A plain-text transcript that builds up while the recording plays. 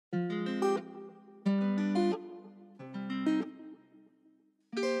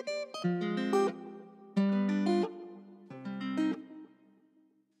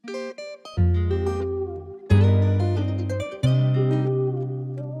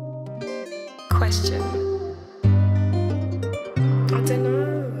question. I don't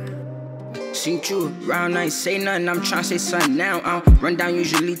know. Seen you around, I ain't say nothing, I'm tryna say something now. I don't run down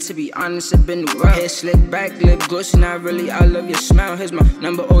usually, to be honest, it been the rough. Hair slick back, lip glossy, not really, I love your smile. Here's my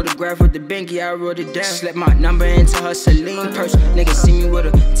number, autograph with the Bankyy, I wrote it down. Slip my number into her Celine purse. Niggas see me with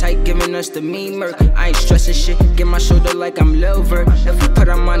a tight, giving us the mean murk. I ain't stressing shit, get my shoulder like I'm Lil Vert. If we put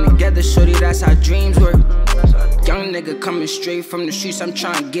our mind together, shorty, that's how dreams work. Young nigga coming straight from the streets, I'm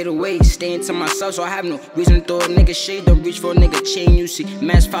tryna get away. Staying to myself, so I have no reason to throw a nigga shade. Don't reach for a nigga chain, you see.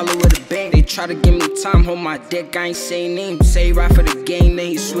 Mass follow with a bang. They try to give me time, hold my dick, I ain't say names. Say right for the game, then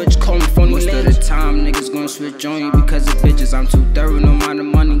he switch, call me phony names. Most of the time, niggas gon' switch on you because of bitches. I'm too thorough, no amount of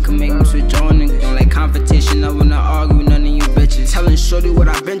money can make them switch on niggas. Don't like competition, I wanna argue with none of you bitches. Telling shorty what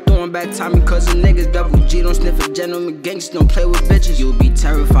I've been throwing back time because of niggas. Double G, don't sniff a gentleman, gangsters don't play with bitches. You'll be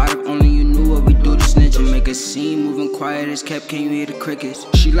terrified if only you knew what we do to snitches. Make a scene, moving quiet as kept, can you hear the crickets?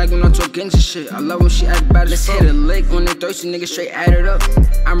 She like when I talk gangsta shit, I love when she act bad. Let's hit a lick when they thirsty, niggas straight add it up.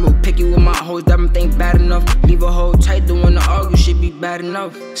 I'm real picky with my hoes, that think bad enough. Leave a hoe tight, don't wanna argue, shit be bad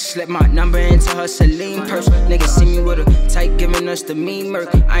enough. Slip my number into her Celine purse. Niggas see me with a tight, giving us the mean murk.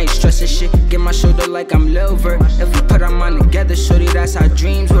 I ain't stressing shit, get my shoulder like I'm Lil Vert. If we put our mind together, shorty, that's how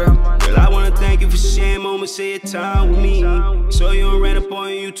dreams work. Girl, I wanna thank you for sharing moments of your time with me. So you don't ran up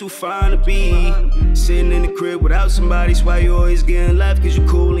on you, too fine to be. Sitting in the crib without somebody, that's why you always getting left, cause you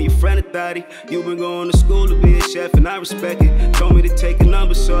cool and your friend a thotty. You been going to school to be a chef and I respect it. Told me to take a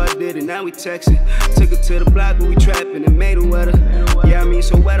number, so I did it, now we texting. Took her to the block where we trapping and made her wetter. Yeah, I mean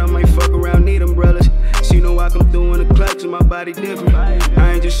so wet, I might fuck around, need umbrellas. She know I come through in the clutch and my body different.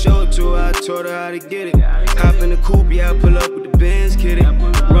 I ain't just show it to her, I taught her how to get it. Hop in the coupe, yeah, I pull up with the Benz, kitty.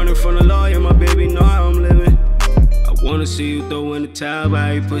 Running from the lawyer, my baby know how I'm living. I wanna see you throw in the towel, but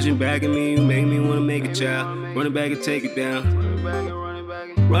how you pushing back at me, you make me wanna make a child. Run it back and take it down.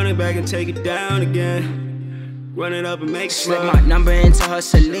 Run it back and take it down again. Run it up and make it slip my number into her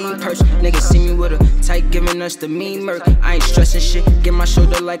Celine purse. Niggas see me with a tight, giving us the mean murk. I ain't stressing shit, get my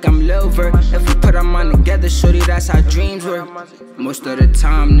shoulder like I'm Lil Vert. If we put our mind together, shorty, that's how dreams work. Most of the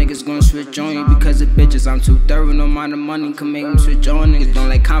time, niggas gon' switch on you because of bitches. I'm too thorough, no amount of money can make them switch on niggas. Don't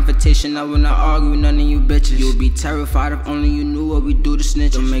like competition, I wanna argue with none of you bitches. You'll be terrified if only you knew what we do to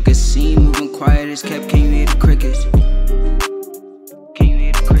snitch. Don't make a scene, moving quiet as kept, can you hear the crickets?